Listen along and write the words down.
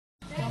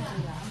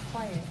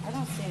quiet. I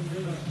don't say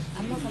anything.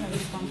 I'm not going to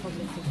respond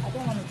publicly. I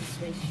don't want to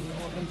disgrace you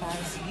or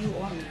embarrass you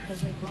or me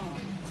because we're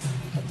grown.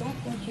 But don't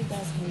think you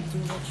guys can do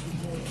what you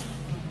do.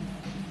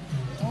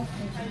 Don't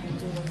think you can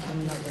do what you do.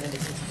 I'm not going to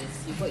listen to this.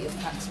 You got your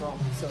facts wrong,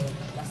 so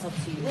that's up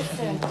to you.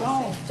 Listen,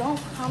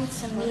 don't come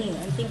to me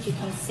and think you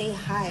can say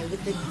hi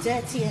with the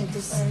dirty and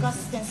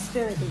disgusting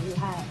spirit that you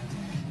have.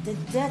 The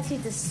dirty,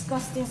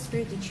 disgusting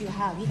spirit that you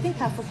have. You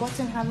think I've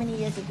forgotten how many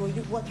years ago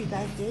what you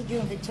guys did, you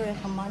and Victoria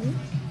Kamani?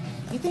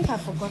 You think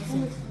I've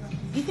forgotten?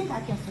 You think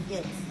I can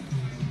forget?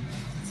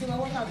 Tiwa,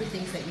 what are the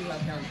things that you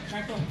have done?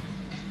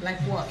 Like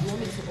what? You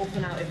want me to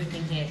open out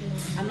everything here?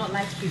 I'm not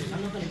like you.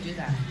 I'm not going to do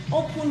that.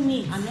 Open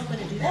it. I'm not going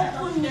to do that.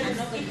 Open it. I'm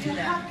not going to do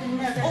that.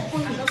 Open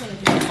it. I'm not going to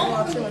do that.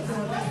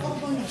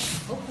 Open it.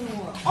 Open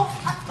what?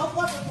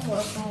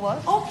 Open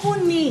what?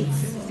 Open it.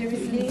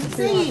 Seriously?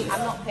 Say it.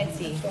 I'm not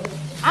petty.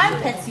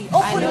 I'm petty.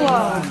 Open it.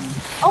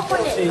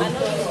 Open it. I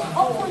know you are.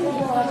 Open it.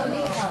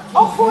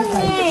 Open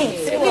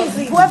it.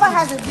 Please, whoever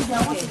has a video,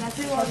 I want you to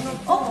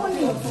open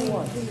it.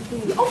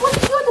 Open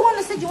it. You're the one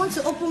that said you want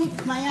to open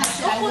my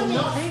ass. Open it.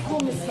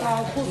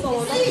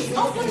 Please,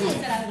 open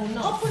it.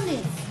 Open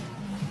it.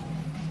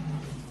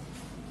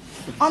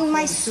 On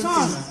my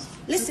son.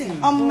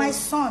 Listen, on my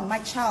son, my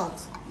child,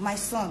 my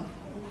son,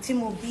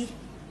 Timobi,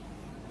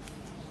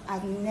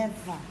 I've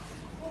never.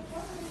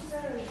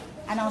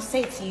 And I'll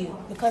say it to you,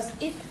 because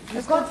if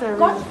God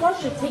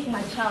should take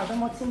my child,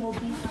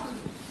 Timobi,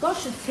 God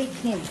should take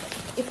him.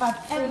 If I've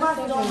ever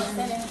done or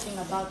said anything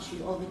about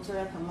you or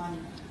Victoria Kamani,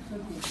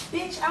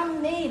 bitch,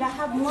 I'm made. I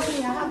have money.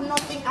 I have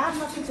nothing. I have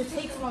nothing to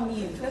take from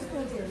you.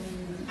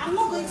 I'm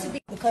not going to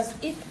be, because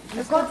if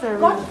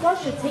God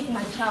should take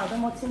my child,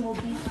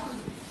 Timobi,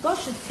 God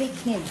should take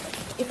him.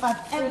 If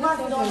I've ever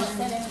done or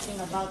said anything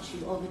about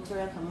you or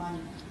Victoria Kamani,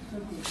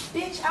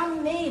 bitch,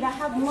 I'm made. I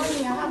have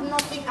money. I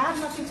have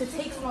nothing to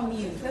take from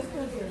you.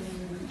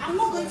 I'm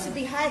not going to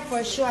be hired for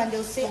a show and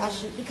they'll say I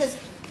should, because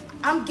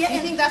I'm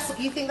getting.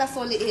 You think that's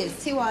all it is,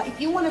 Tiwa? If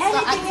you want to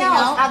start Anything acting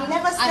else, out, I've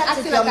never slept with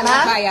acting your like an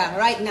man. abaya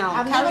right now.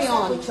 Carry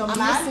on. I'm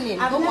listening.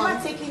 I've Go never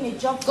on. taken a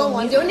job Go from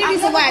on. you. The only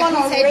reason why I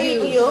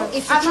greeted you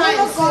is to I've try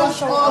never and gone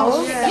squash for all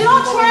you. the You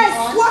don't try and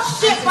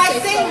squash shit by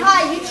saying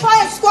hi. You try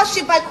and squash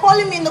it by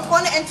calling me in the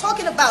corner and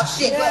talking about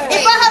shit.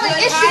 If I have an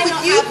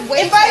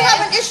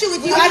issue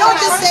with you, I don't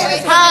just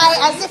say hi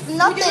as if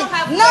nothing.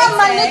 No,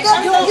 my nigga,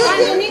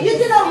 you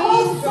did a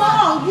whole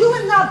song. You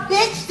and that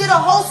bitch did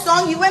a whole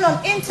song. You went on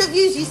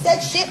interviews. You said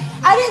shit.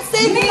 I didn't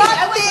say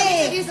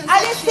nothing. I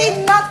didn't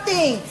say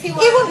nothing.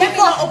 Even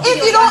before,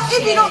 if you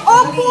don't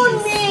open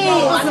me,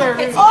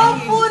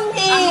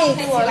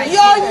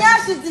 your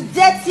nyash is the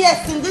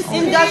dirtiest in this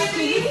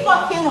industry. You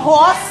fucking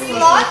horse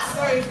slut.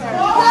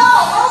 No,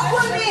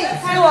 open me.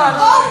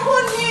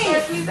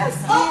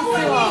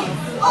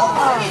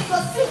 So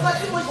see what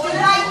you was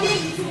denying,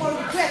 you will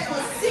regret,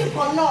 or sink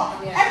or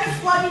not.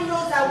 Everybody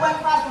knows I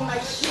work hard for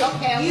my shit.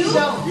 You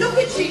look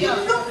at you. You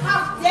look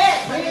half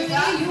dead.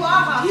 You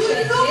are half dead. You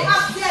look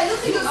half dead.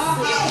 Look at your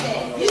skin.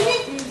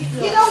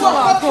 You know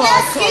what? For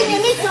clear skin, you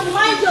need to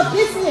mind your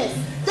business.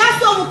 That's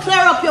what will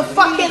clear up your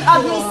fucking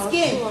ugly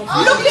skin.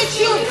 Look at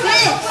you,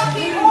 bitch.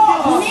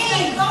 Me.